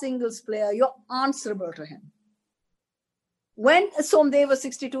top singles player, you're answerable to him. When Somdev was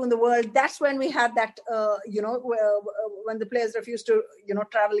 62 in the world, that's when we had that, when the players refused to,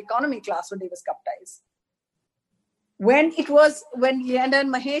 travel economy class for Davis Cup ties. When Leander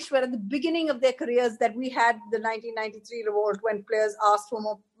and Mahesh were at the beginning of their careers, that we had the 1993 revolt when players asked for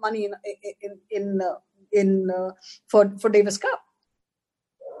more money for Davis Cup.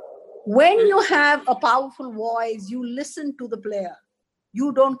 When you have a powerful voice, you listen to the player.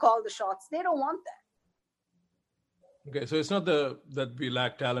 You don't call the shots. They don't want that. Okay, so it's not that we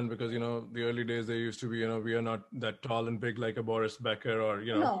lack talent because, the early days they used to be, we are not that tall and big like a Boris Becker or,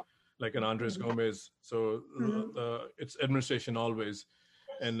 No. like an Andres Gomez. So it's administration always.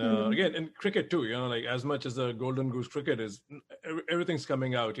 And again, in cricket too, like as much as the Golden Goose cricket is, everything's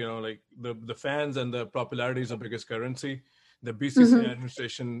coming out, like the fans and the popularity is the biggest currency. The BCCI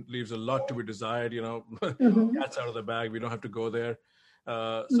administration leaves a lot to be desired, cats out of the bag. We don't have to go there.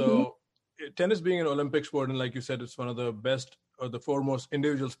 So tennis being an Olympic sport, and like you said, it's one of the best or the foremost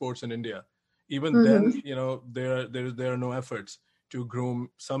individual sports in India. Even then, there are no efforts to groom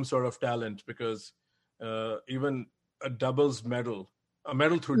some sort of talent because even a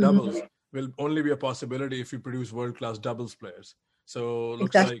medal through doubles will only be a possibility if you produce world-class doubles players. So it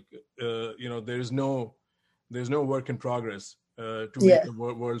looks like there's no work in progress to meet the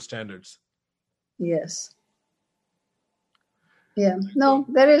world standards. Yes. Yeah. No,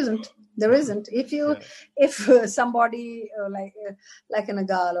 there isn't. There isn't. If somebody like an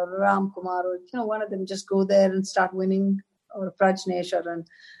Agal or Ram Kumar or one of them just go there and start winning, or a Prajnesh or an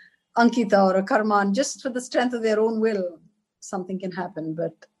Ankita or a Karman, just for the strength of their own will, something can happen.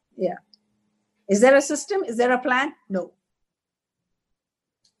 But yeah, is there a system? Is there a plan? No.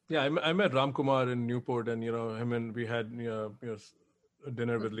 Yeah, I met Ram Kumar in Newport, and him and we had a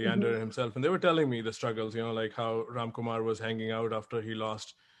dinner with Leander himself, and they were telling me the struggles. Like how Ram Kumar was hanging out after he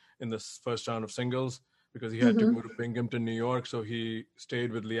lost in the first round of singles because he had to go to Binghamton, New York. So he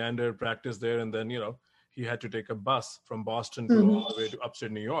stayed with Leander, practiced there, and then he had to take a bus from Boston to all the way to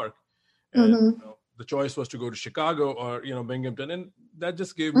upstate New York. And the choice was to go to Chicago or Binghamton, and that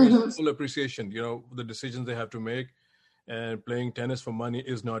just gave me full appreciation. The decisions they have to make. And playing tennis for money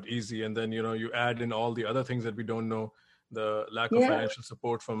is not easy. And then, you add in all the other things that we don't know, the lack of financial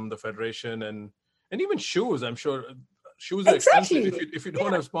support from the federation and even shoes. I'm sure shoes are expensive if you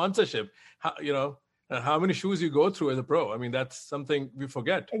don't have sponsorship. How many shoes you go through as a pro? I mean, that's something we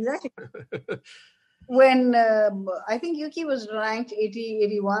forget. Exactly. When I think Yuki was ranked 80,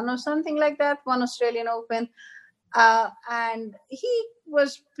 81 or something like that, won Australian Open. And he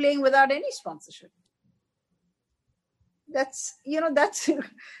was playing without any sponsorship. that's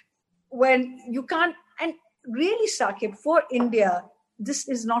when you can't. And really, Saqib, for India, this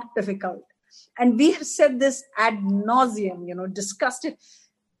is not difficult. And we have said this ad nauseum, discussed it.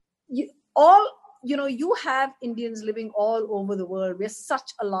 You have Indians living all over the world. We're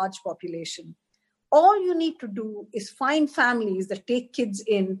such a large population. All you need to do is find families that take kids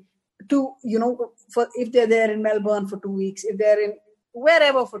in to, for if they're there in Melbourne for 2 weeks, if they're in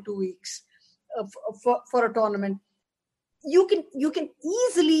wherever for 2 weeks for a tournament. You can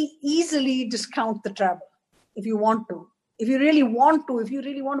easily discount the travel if you want to. If you really want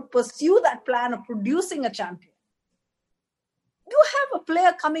to pursue that plan of producing a champion. You have a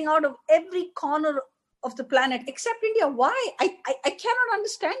player coming out of every corner of the planet except India. Why? I cannot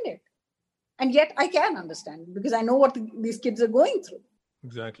understand it. And yet I can understand it because I know what these kids are going through.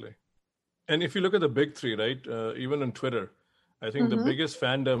 Exactly. And if you look at the big three, right, even on Twitter, I think the biggest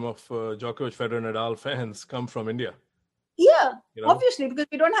fandom of Djokovic, Federer, Nadal fans come from India. Yeah, obviously, because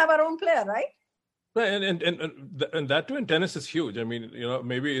we don't have our own player, right? Right, and that too in tennis is huge. I mean,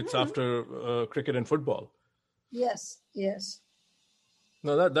 maybe it's after cricket and football. Yes.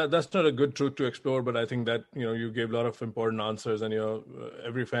 No, that's not a good truth to explore, but I think that, you gave a lot of important answers, and,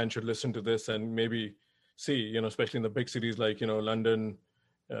 every fan should listen to this and maybe see, especially in the big cities like, London,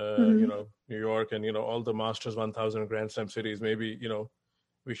 New York, and, all the Masters 1000 Grand Slam cities, maybe,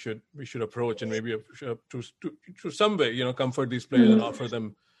 we should approach and maybe to some way, comfort these players and offer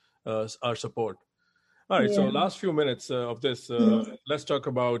them our support. All right. Yeah. So last few minutes of this, let's talk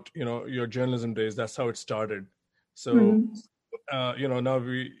about, your journalism days. That's how it started. So, now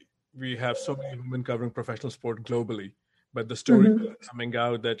we have so many women covering professional sport globally, but the story coming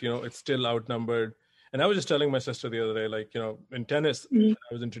out that, it's still outnumbered. And I was just telling my sister the other day, like, in tennis, I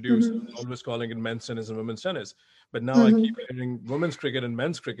was introduced, always calling it men's tennis and women's tennis. But now I keep hearing women's cricket and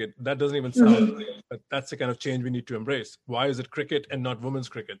men's cricket. That doesn't even sound right, but that's the kind of change we need to embrace. Why is it cricket and not women's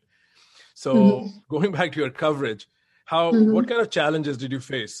cricket? So going back to your coverage, what kind of challenges did you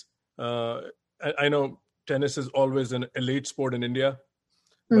face? I know tennis is always an elite sport in India,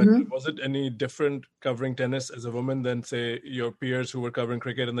 but was it any different covering tennis as a woman than, say, your peers who were covering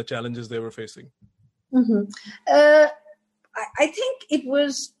cricket and the challenges they were facing? I think it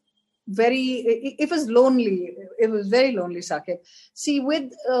was lonely. It was very lonely, Saqib. See,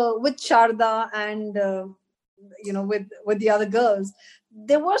 with Sharda and with the other girls,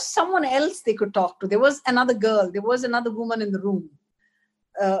 there was someone else they could talk to. There was another girl. There was another woman in the room.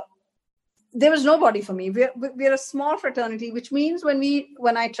 There was nobody for me. We're a small fraternity, which means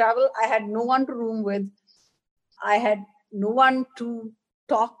when I travel, I had no one to room with. I had no one to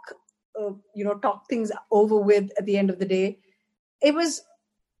talk things over with at the end of the day. It was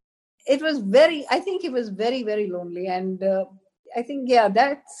very very lonely. And I think,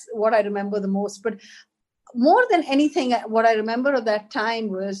 that's what I remember the most. But more than anything, what I remember of that time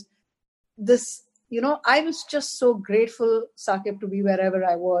was this, I was just so grateful, Saqib, to be wherever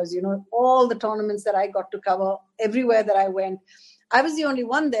I was, all the tournaments that I got to cover, everywhere that I went. I was the only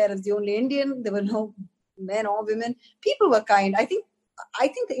one there. I was the only Indian. There were no men or women. People were kind. I think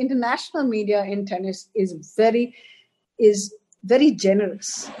the international media in tennis is very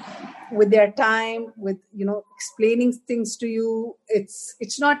generous with their time, with, explaining things to you.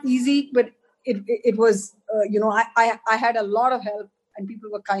 It's not easy, but it was, I had a lot of help and people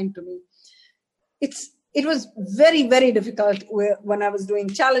were kind to me. It was very, very difficult when I was doing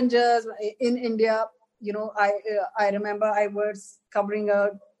challenges in India. I remember I was covering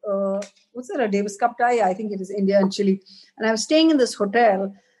a Davis Cup tie. I think it is India and Chile. And I was staying in this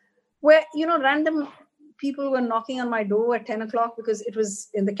hotel where, random people were knocking on my door at 10 o'clock because it was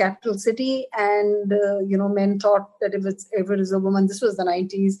in the capital city. And, men thought that if it is a woman, this was the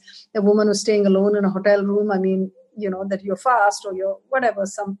 90s, a woman was staying alone in a hotel room. I mean, that you're fast or you're whatever,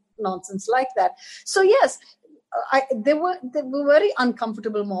 some nonsense like that. So yes, there were very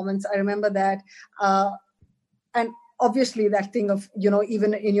uncomfortable moments. I remember that. And obviously that thing of,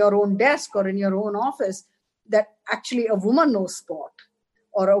 even in your own desk or in your own office, that actually a woman knows sport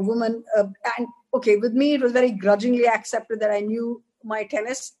or a woman. And okay, with me, it was very grudgingly accepted that I knew my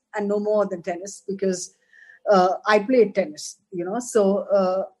tennis and no more than tennis because I played tennis,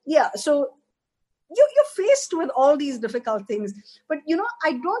 So, so you're faced with all these difficult things. But,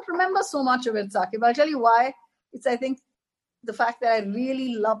 I don't remember so much of it, Saqib. I'll tell you why. It's, I think, the fact that I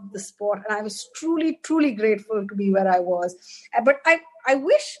really loved the sport and I was truly, truly grateful to be where I was. But I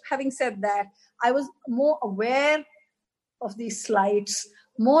wish, having said that, I was more aware of these slights,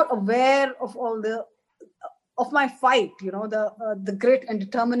 more aware of of my fight, the grit and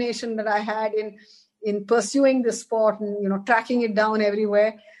determination that I had in pursuing the sport and, tracking it down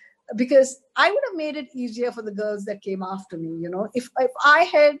everywhere. because I would have made it easier for the girls that came after me. If I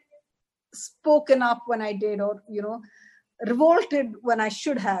had spoken up when I did, or revolted when I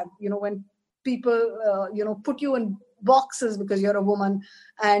should have, when people put you in boxes because you're a woman,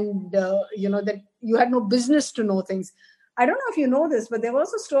 and that you had no business to know things. I don't know if you know this, but there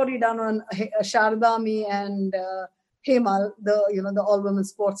was a story done on Shardami and Hemal, the all-women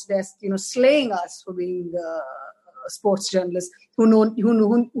sports desk, slaying us for being sports journalists who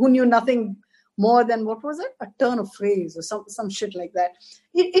knew nothing more than, what was it, a turn of phrase or some shit like that.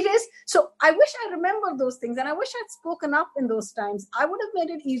 It is. So I wish I remembered those things, and I wish I'd spoken up in those times. I would have made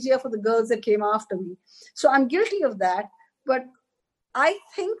it easier for the girls that came after me. So I'm guilty of that. But I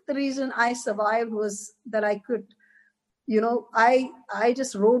think the reason I survived was that I could, I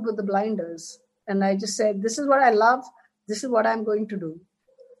just rode with the blinders, and I just said, this is what I love. This is what I'm going to do.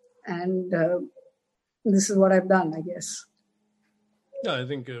 And this is what I've done, I guess. Yeah, I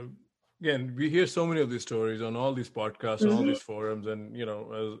think, again, we hear so many of these stories on all these podcasts, on all these forums. And,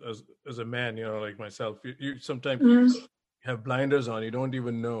 as a man, like myself, you sometimes have blinders on. You don't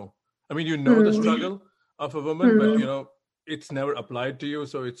even know. I mean, the struggle of a woman, but, it's never applied to you.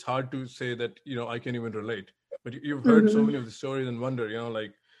 So it's hard to say that, I can even relate. But you've heard so many of the stories and wonder,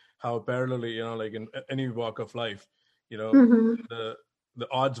 like how parallelly, like in any walk of life, the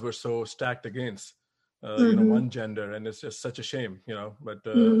odds were so stacked against, one gender, and it's just such a shame, But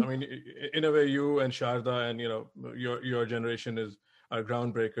I mean, in a way, you and Sharda and your generation are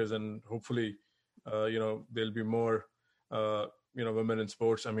groundbreakers, and hopefully, there'll be more, women in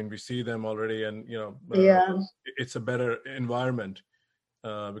sports. I mean, we see them already, and it's a better environment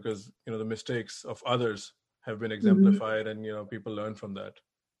because the mistakes of others have been exemplified, and people learn from that.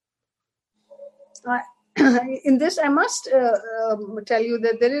 In this, I must tell you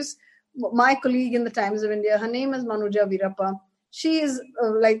that there is my colleague in the Times of India. Her name is Manuja Virappa. She is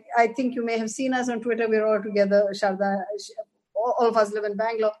I think you may have seen us on Twitter. We're all together. Sharda, all of us live in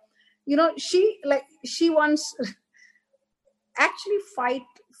Bangalore. She wants actually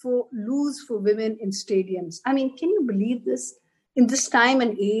lose for women in stadiums. I mean, can you believe this in this time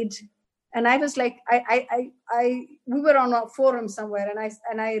and age? And I was like, we were on a forum somewhere,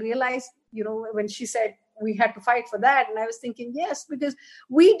 and I realized, when she said we had to fight for that, and I was thinking, yes, because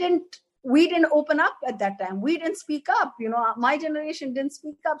we didn't open up at that time. We didn't speak up. My generation didn't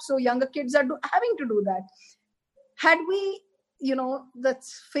speak up, so younger kids are having to do that. Had we, that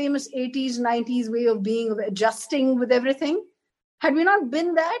famous 80s, 90s way of being, of adjusting with everything, had we not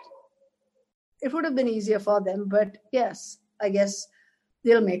been that, it would have been easier for them. But yes, I guess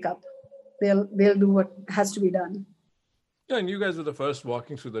they'll make up. They'll do what has to be done. Yeah, and you guys were the first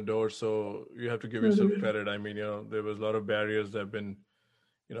walking through the door, so you have to give yourself credit. I mean, there was a lot of barriers that have been,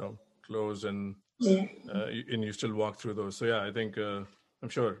 closed, and and you still walk through those. So yeah, I think I'm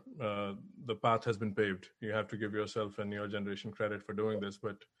sure the path has been paved. You have to give yourself and your generation credit for doing this.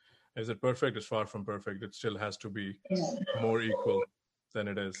 But is it perfect? It's far from perfect. It still has to be more equal than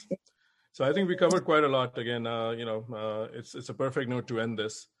it is. So I think we covered quite a lot. Again, it's a perfect note to end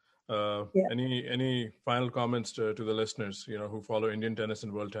this. Any final comments to the listeners, who follow Indian tennis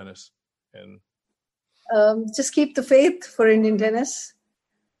and world tennis? And just keep the faith for Indian tennis.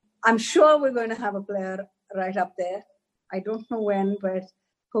 I'm sure we're going to have a player right up there. I don't know when, but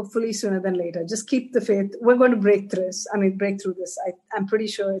hopefully sooner than later. Just keep the faith. We're going to break through this. I'm pretty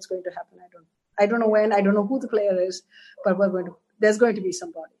sure it's going to happen. I don't know when. I don't know who the player is, but there's going to be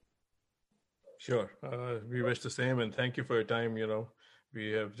somebody. Sure. We wish the same, and thank you for your time.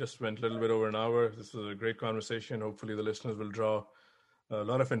 We have just went a little bit over an hour. This is a great conversation. Hopefully the listeners will draw a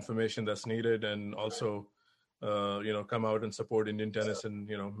lot of information that's needed, and also, come out and support Indian tennis in,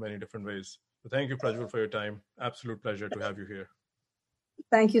 many different ways. So thank you, Prajwal, for your time. Absolute pleasure to have you here.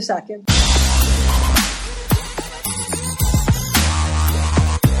 Thank you, Sakib.